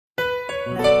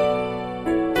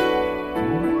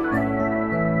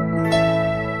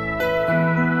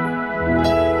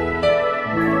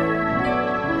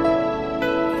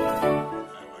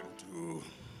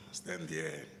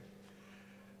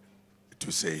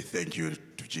say thank you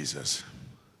to Jesus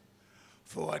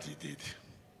for what he did.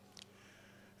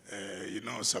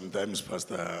 Sometimes,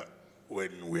 Pastor,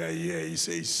 when we are here, he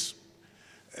says,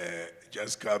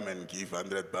 just come and give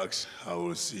 $100. I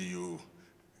will see you.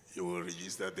 You will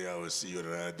register there. I will see you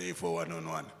another day for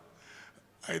one-on-one.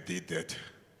 I did that.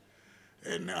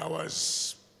 And I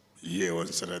was here on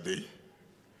Saturday.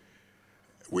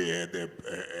 We had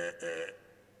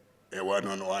a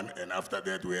one-on-one, and after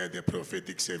that we had a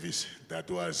prophetic service that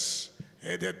was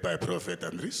headed by Prophet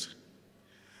Andres.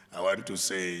 I want to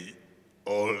say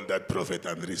all that Prophet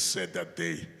Andres said that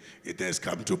day, it has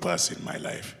come to pass in my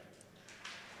life.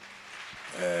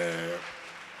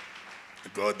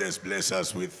 God has blessed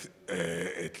us with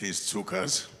at least 2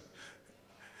 cars,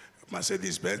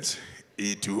 Mercedes-Benz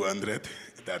E200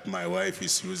 that my wife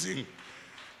is using,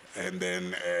 and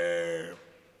then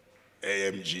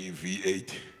AMG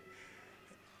V8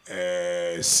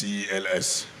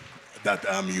 CLS that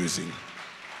I'm using.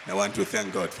 I want to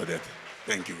thank God for that.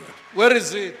 Thank you, God. Where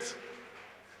is it?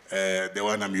 The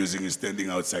one I'm using is standing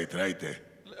outside right there.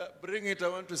 Bring it, I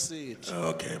want to see it.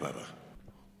 Okay, Baba.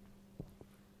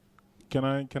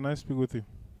 Can I speak with you?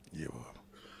 Yeah,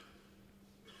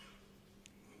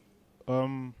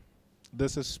 Baba.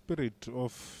 There's a spirit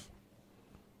of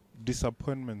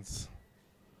disappointments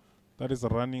that is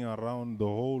running around the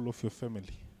whole of your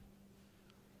family.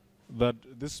 That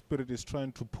this spirit is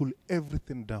trying to pull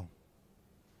everything down.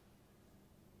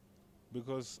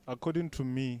 Because according to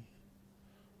me,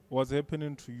 what's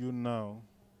happening to you now,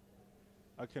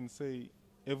 I can say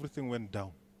everything went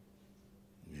down.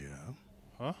 Yeah.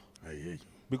 Huh? I hear you.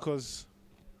 Because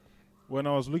when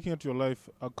I was looking at your life,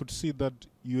 I could see that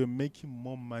you were making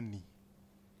more money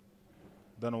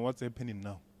than what's happening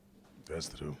now. That's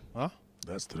true. Huh?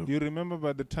 That's true. Do you remember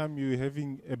by the time you were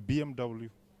having a BMW?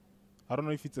 I don't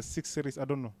know if it's a 6 Series, I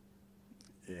don't know.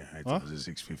 Yeah, it was a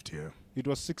 650, yeah. It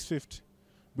was 650.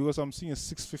 Because I'm seeing a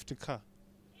 650 car.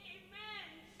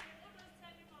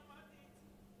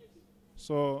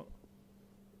 So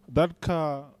that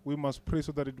car, we must pray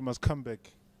so that it must come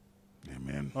back.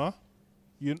 Amen. Huh?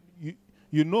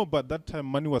 You know, but that time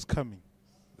money was coming.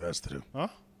 That's true. Huh?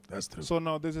 That's true. So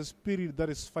now there's a spirit that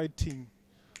is fighting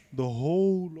the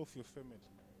whole of your family.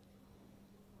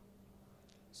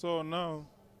 So now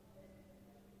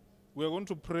we're going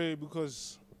to pray,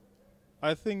 because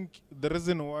I think the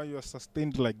reason why you are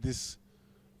sustained like this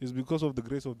is because of the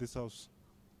grace of this house.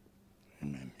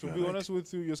 Amen. To be honest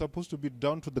with you, you're supposed to be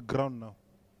down to the ground now.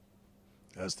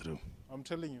 That's true. I'm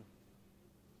telling you.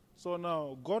 So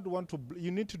now, God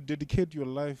you need to dedicate your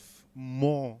life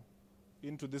more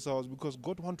into this house, because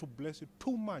God wants to bless you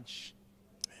too much.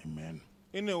 Amen.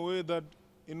 In a way that,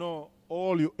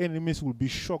 all your enemies will be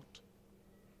shocked.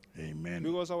 Amen.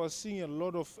 Because I was seeing a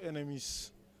lot of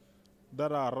enemies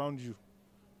that are around you.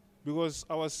 Because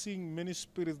I was seeing many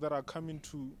spirits that are coming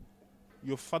to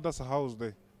your father's house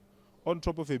there. On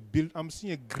top of a build, I'm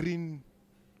seeing a green,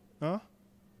 I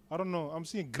don't know, I'm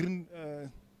seeing a green,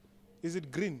 is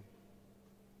it green?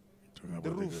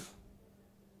 The roof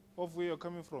of where you're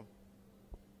coming from.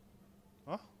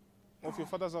 Huh? Of your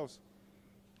father's house.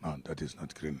 No, that is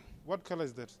not green. What color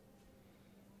is that?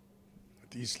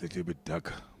 It is a little bit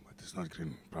darker, but it's not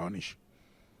green. Brownish.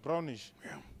 Brownish?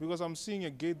 Yeah. Because I'm seeing a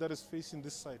gate that is facing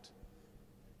this side.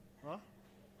 Huh?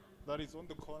 That is on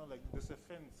the corner, like there's a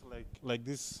fence like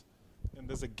this, and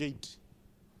there's a gate.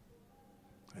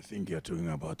 I think you're talking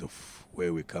about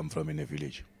where we come from in a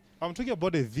village. I'm talking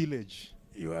about a village.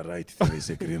 You are right, there is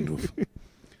a green roof. I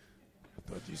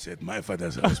thought you said my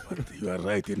father's house, but you are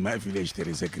right, in my village there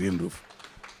is a green roof.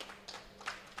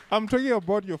 I'm talking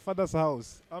about your father's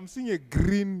house. I'm seeing a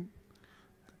green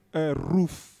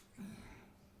roof.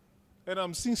 And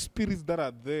I'm seeing spirits that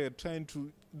are there trying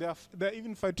to, they're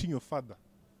even fighting your father.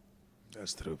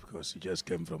 That's true, because you just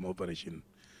came from operation.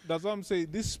 That's what I'm saying.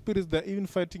 These spirits, they're even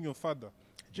fighting your father.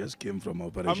 Just came from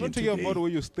operation. I'm not talking about where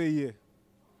you stay here.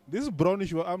 This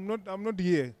brownish one, I'm not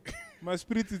here. My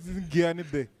spirit is in Guyana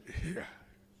there. Yeah.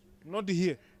 Not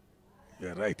here.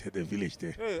 You're right, at the village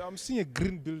there. Hey, I'm seeing a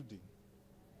green building.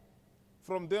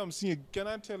 From there, I'm seeing can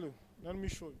I tell you? Let me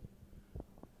show you.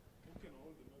 You can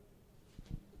hold the mic.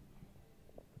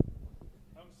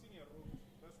 I'm seeing a road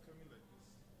that's coming like this.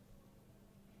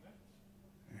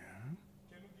 Yeah.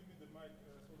 Can you give me the mic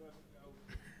so that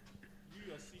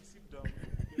you are sit down.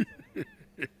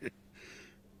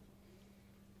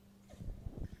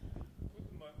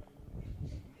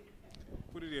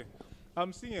 Put it here.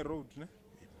 I'm seeing a road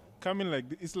coming like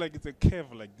this. It's like it's a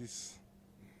curve like this.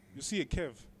 You see a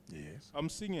curve? Yes. I'm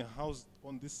seeing a house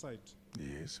on this side.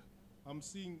 Yes. I'm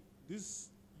seeing this,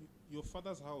 your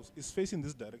father's house is facing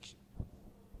this direction.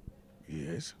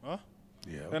 Yes. Yes. Huh?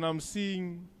 Yeah. And I'm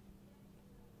seeing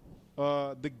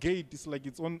the gate is like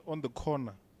it's on the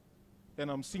corner. And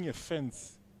I'm seeing a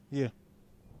fence here.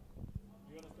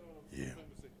 Yeah.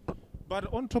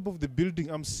 But on top of the building,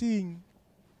 I'm seeing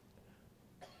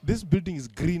this building is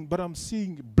green, but I'm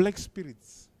seeing black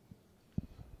spirits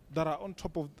that are on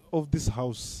top of this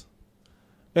house.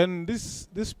 And these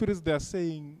spirits, they are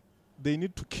saying they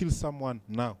need to kill someone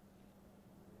now.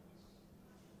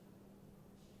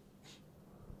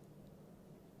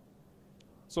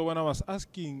 So when I was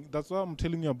asking, that's why I'm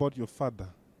telling you about your father.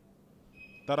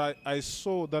 That I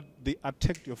saw that they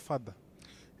attacked your father.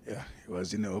 Yeah. He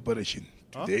was in an operation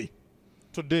Huh? today.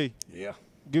 Today. Yeah.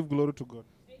 Give glory to God.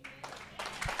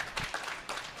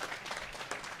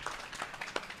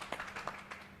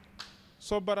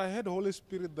 So, but I heard Holy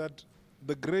Spirit that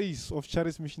the grace of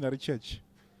Charis Missionary Church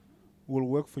will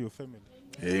work for your family.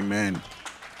 Amen.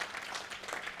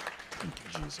 Thank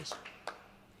you, Jesus.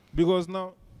 Because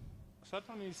now,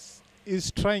 Satan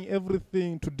is trying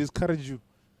everything to discourage you.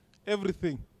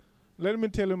 Everything. Let me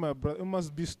tell you, my brother, you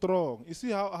must be strong. You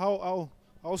see how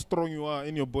strong you are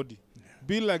in your body. Yeah.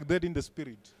 Be like that in the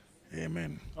spirit.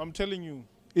 Amen. I'm telling you,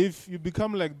 if you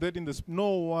become like that in the spirit, no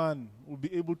one will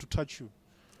be able to touch you.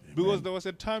 Amen. Because there was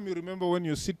a time, you remember, when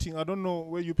you're sitting, I don't know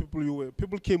where you were.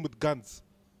 People came with guns.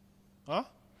 Huh?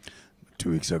 2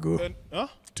 weeks ago. And, huh?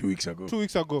 2 weeks ago. 2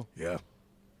 weeks ago. Yeah.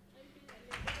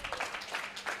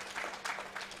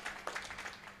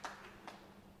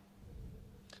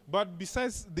 But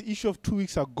besides the issue of 2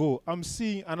 weeks ago, I'm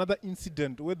seeing another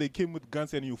incident where they came with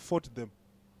guns and you fought them.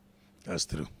 That's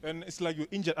true. And it's like you're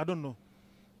injured. I don't know.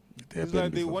 It's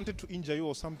like they wanted to injure you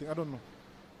or something. I don't know.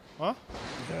 Huh?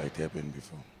 Yeah, it happened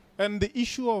before. And this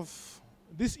issue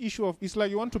of, it's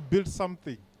like you want to build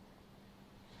something.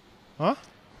 Huh?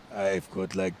 I've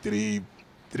got like three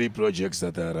projects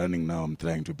that are running now. I'm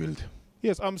trying to build.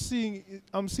 Yes, I'm seeing,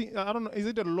 I don't know, is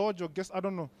it a lodge or guest? I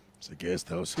don't know. It's a guest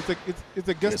house. It's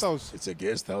a guest house. It's a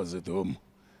guest house at home.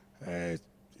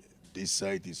 This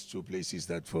site is 2 places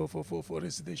that for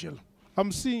residential.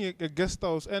 I'm seeing a guest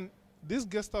house, and this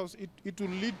guest house, it will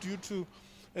lead you to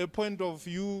a point of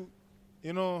you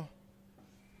know,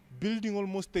 building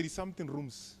almost 30-something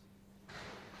rooms.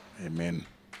 Amen.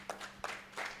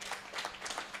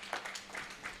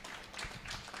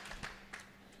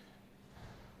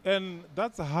 And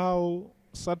that's how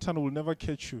Satan will never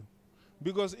catch you.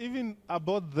 Because even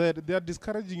about that, they are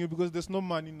discouraging you because there's no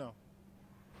money now.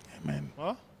 Amen.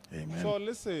 Huh? Amen. So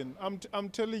listen, I'm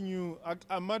telling you,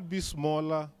 I might be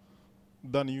smaller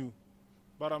than you,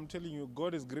 but I'm telling you,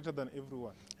 God is greater than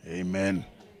everyone. Amen.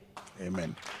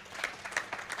 Amen.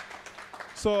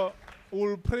 So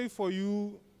we'll pray for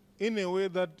you in a way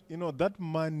that, you know, that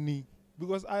money,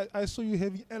 because I saw you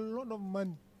having a lot of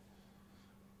money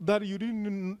that you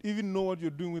didn't even know what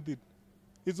you're doing with it.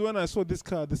 It's when I saw this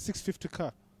car, the 650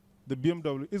 car, the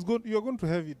BMW. It's good. You're going to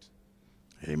have it.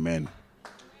 Amen.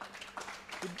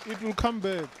 It will come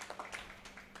back.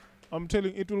 I'm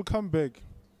telling you, it will come back.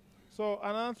 So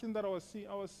another thing that I was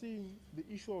seeing the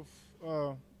issue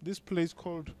of this place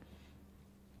called,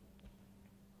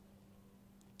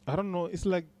 I don't know, it's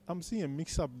like I'm seeing a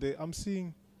mix-up there. I'm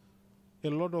seeing a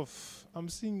lot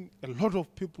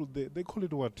of people there. They call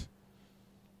it what?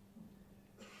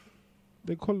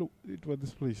 They call it what,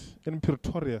 this place? In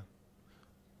Pretoria.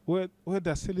 Where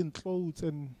they're selling clothes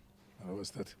and... How was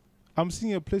that? I'm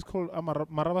seeing a place called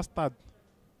Maravastad.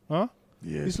 Huh?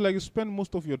 Yes. It's like you spend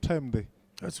most of your time there.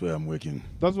 That's where I'm working.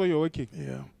 That's where you're working?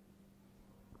 Yeah.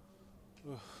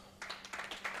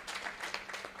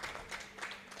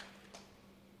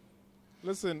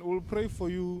 Listen, we'll pray for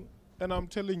you, and I'm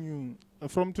telling you,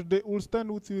 from today, we'll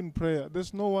stand with you in prayer.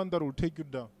 There's no one that will take you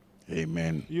down.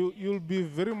 Amen. You'll be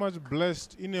very much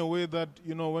blessed in a way that,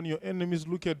 you know, when your enemies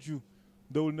look at you,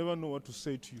 they will never know what to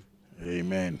say to you.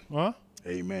 Amen. Huh?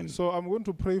 Amen. So I'm going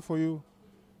to pray for you,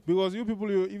 because you people,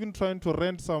 you're even trying to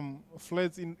rent some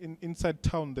flats inside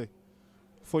town there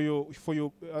for your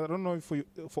I don't know,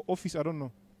 for office, I don't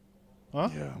know. Huh?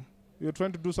 Yeah. You're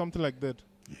trying to do something like that.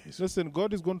 Yes. Listen,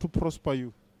 God is going to prosper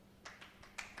you.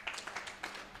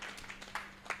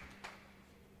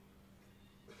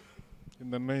 In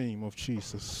the name of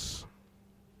Jesus.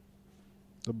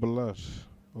 The blood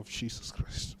of Jesus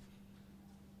Christ.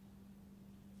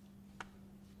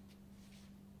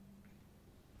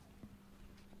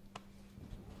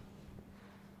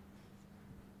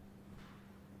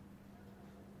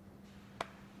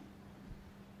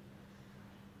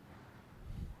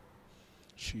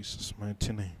 Jesus'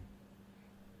 mighty name.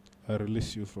 I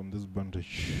release you from this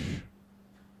bondage,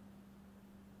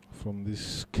 from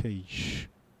this cage.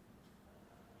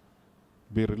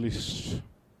 Be released.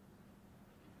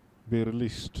 Be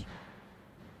released.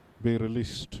 Be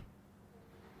released.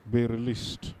 Be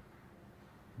released.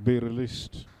 Be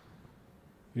released.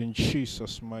 In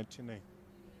Jesus' mighty name.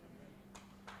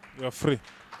 You are free.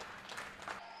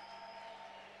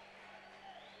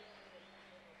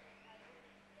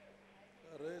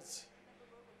 Alright.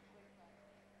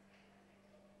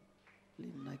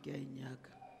 Lina ke a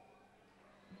inyaka.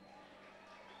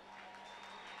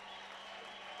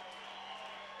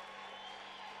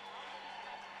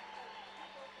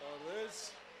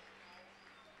 Alright.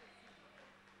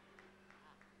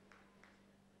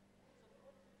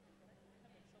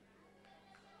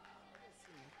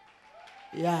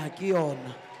 Ya ke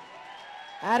yona.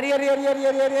 Ari ari ari ari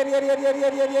ari ari ari ari ari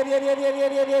ari ari ari ari ari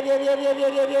ari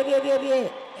ari ari ari ari.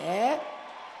 Eh?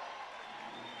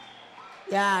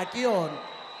 Ya ke yona.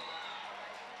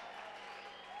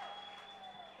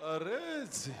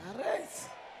 Alright. Alright.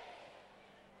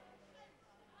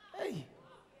 Hey.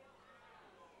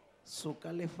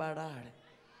 Suka le farare.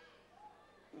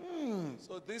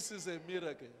 So this is a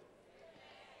miracle.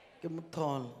 Ke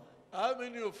motholo. How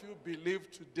many of you believe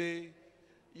today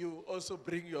you also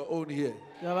bring your own here?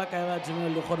 Ke ba kae ba dumela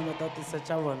le kgone matatisa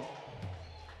tša bona.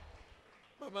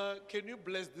 Mama, can you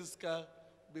bless this car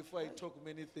before I talk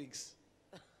many things?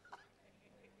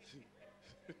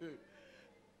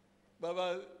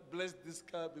 Baba, bless this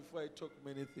car before I talk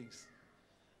many things.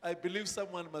 I believe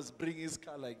someone must bring his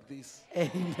car like this.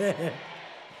 Amen.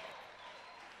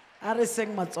 A re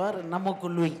seng matsware nna mo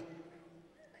koloi.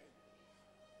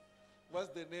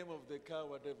 What's the name of the car,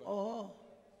 whatever? Oh.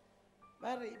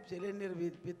 Ba re ipsele ne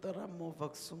re bitora movha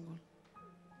ku sungula.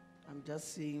 I'm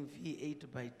just seeing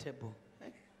V8 by Table.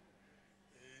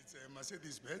 It's a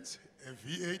Mercedes-Benz, a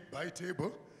V8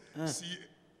 bi-table,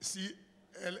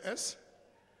 CLS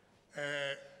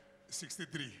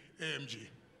 63 AMG.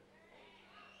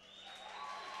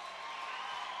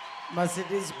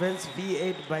 Mercedes-Benz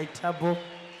V8 by Turbo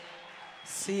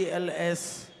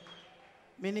CLS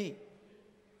Mini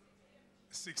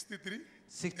 63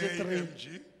 63.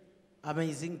 AMG.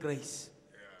 Amazing Grace.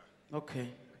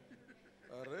 Okay.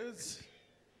 Alright.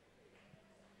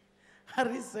 A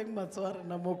re seng matsware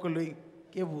nna mo koloing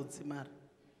ke botse mara.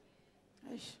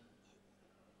 Eish.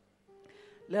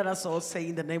 Let us all say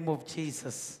in the name of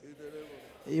Jesus.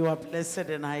 You are blessed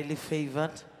and highly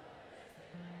favored.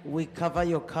 We cover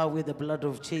your car with the blood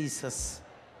of Jesus.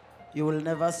 You will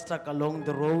never stuck along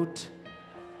the road.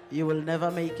 You will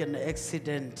never make an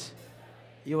accident.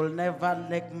 You will never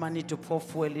lack money to pour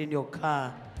fuel in your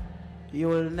car. You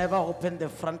will never open the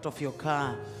front of your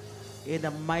car. In the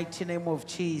mighty name of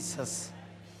Jesus,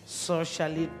 so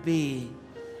shall it be.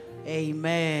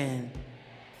 Amen.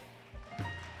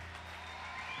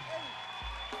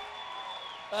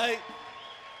 I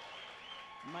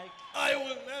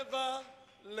will never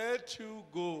let you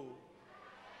go.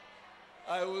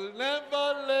 I will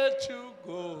never let you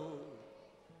go.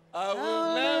 I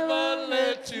will never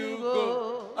let you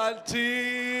go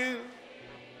until.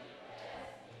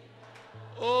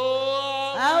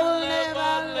 Oh, I will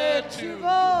never let you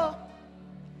go.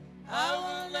 I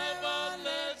will never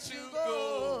let you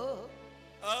go.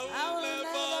 I will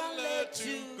never let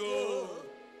you go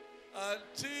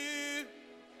until.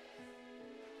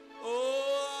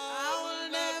 Oh, I will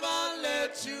never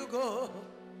let you go.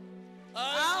 I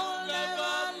will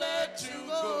never let you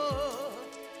go.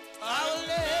 I will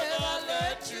never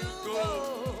let you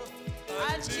go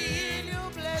Until you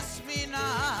bless me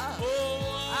now.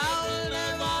 Oh, I will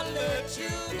never let you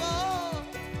go.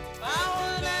 I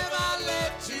will never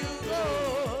let you go.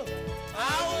 I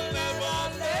will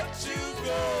never let you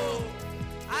go.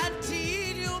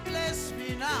 Until you bless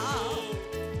me now.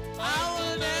 I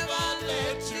will never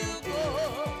let you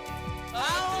go.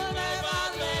 I will never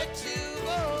let you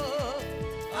go.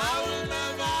 I will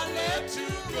never let you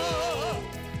go.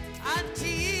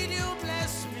 Until you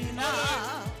bless me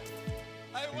now.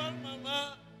 I want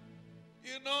Mama,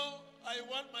 I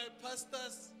want my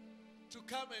pastors to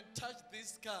come and touch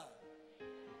this car.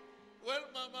 Well,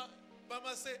 Mama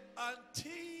say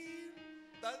until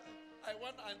that. I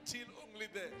want until only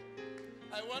there.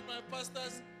 I want my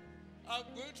pastors. I'm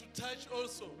going to touch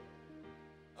also.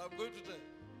 I'm going to touch.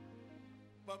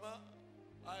 Mama,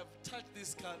 I have touched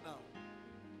this car now.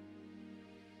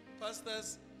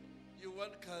 Pastors, you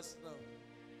want cars now.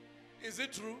 Is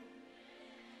it true?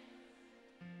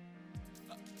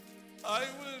 I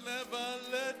will never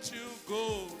let you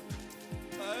go.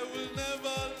 I will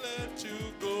never let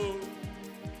you go.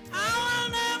 I will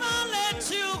never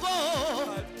let you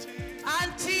go. Until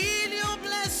Until you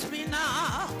bless me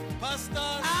now. Pastors,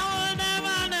 I will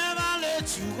never, never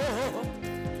let you go.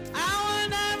 I will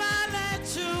never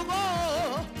let you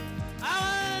go. I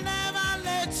will never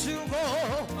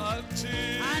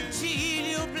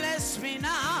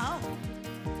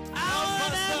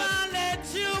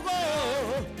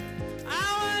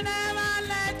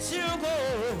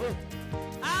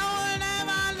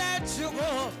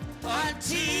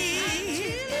Until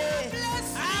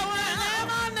I will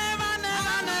never, never,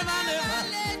 never, never, never,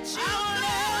 I will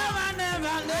never,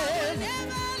 never,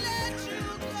 never let you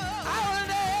go. I will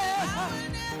never,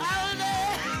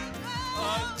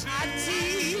 until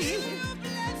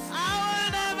I will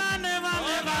never, never,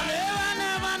 never, never,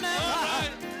 never, never,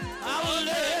 I will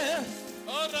never.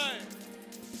 All right.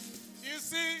 You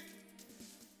see,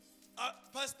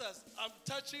 pastors, I'm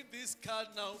touching this card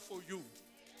now for you.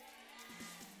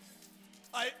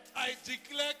 I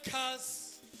declare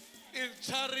cars in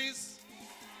Charis,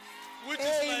 which is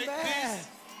like this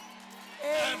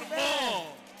and more.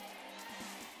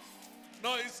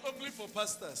 No, it's only for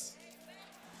pastors.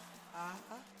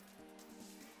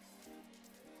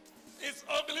 It's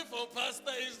only for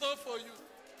pastor. It's not for you.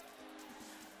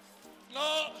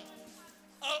 No,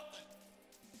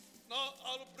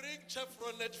 I'll bring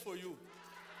Chevrolet for you.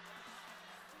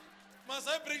 Must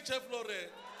I bring Chevrolet?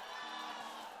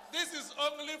 This is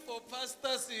only for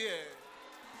pastors here.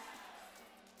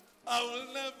 I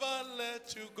will never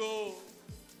let you go.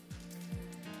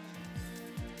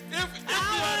 If you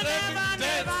are never,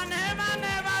 dead, never, never,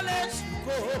 never let you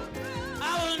go. I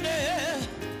will never,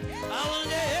 I will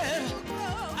never,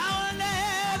 I will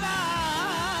never,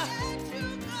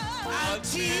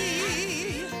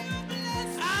 until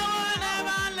I will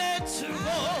never let you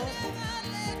go.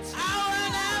 I will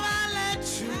never let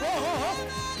you go.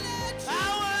 I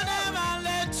will never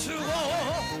let you go.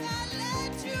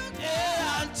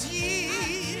 Yeah,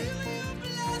 until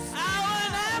I will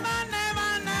never, never,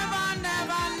 never,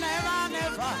 never, never,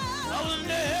 never. I will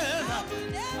never,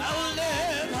 I will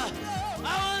never, I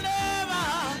will never,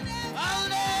 I will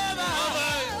never,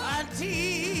 until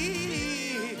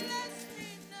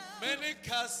many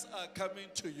cars are coming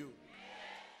to you.